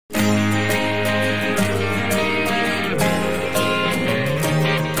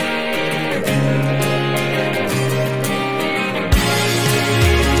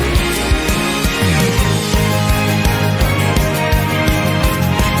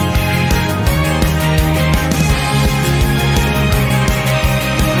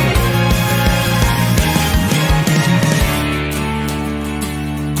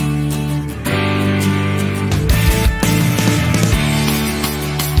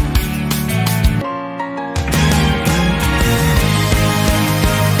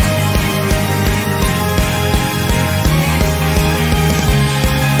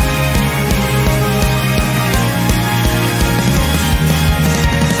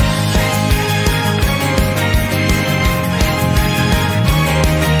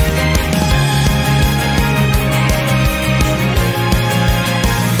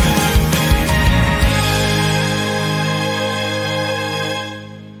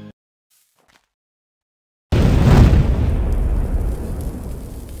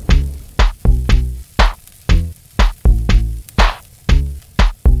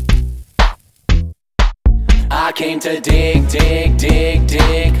I came to dig, dig, dig,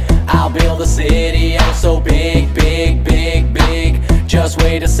 dig. I'll build a city, oh so big, big, big, big. Just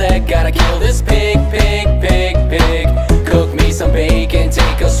wait a sec, gotta kill this pig, pig, pig, pig. Cook me some bacon,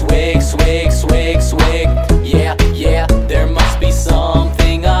 take a swig, swig, swig, swig. Yeah, yeah, there must be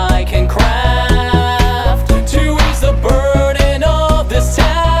something I can craft to ease the burden of this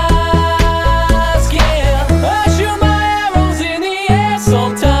task. Yeah, I shoot my arrows in the air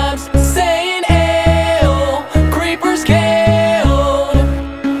sometimes, saying ale, creepers killed.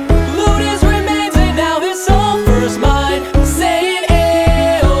 Loot his remains and now his sulfur's mine, saying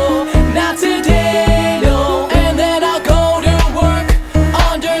ale, not today, no. And then I'll go to work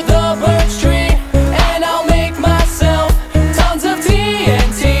under the birch tree, and I'll make myself tons of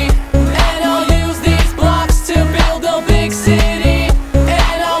TNT, and I'll use these blocks to build a big city,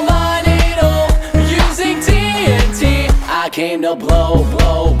 and I'll mine it all using TNT. I came to blow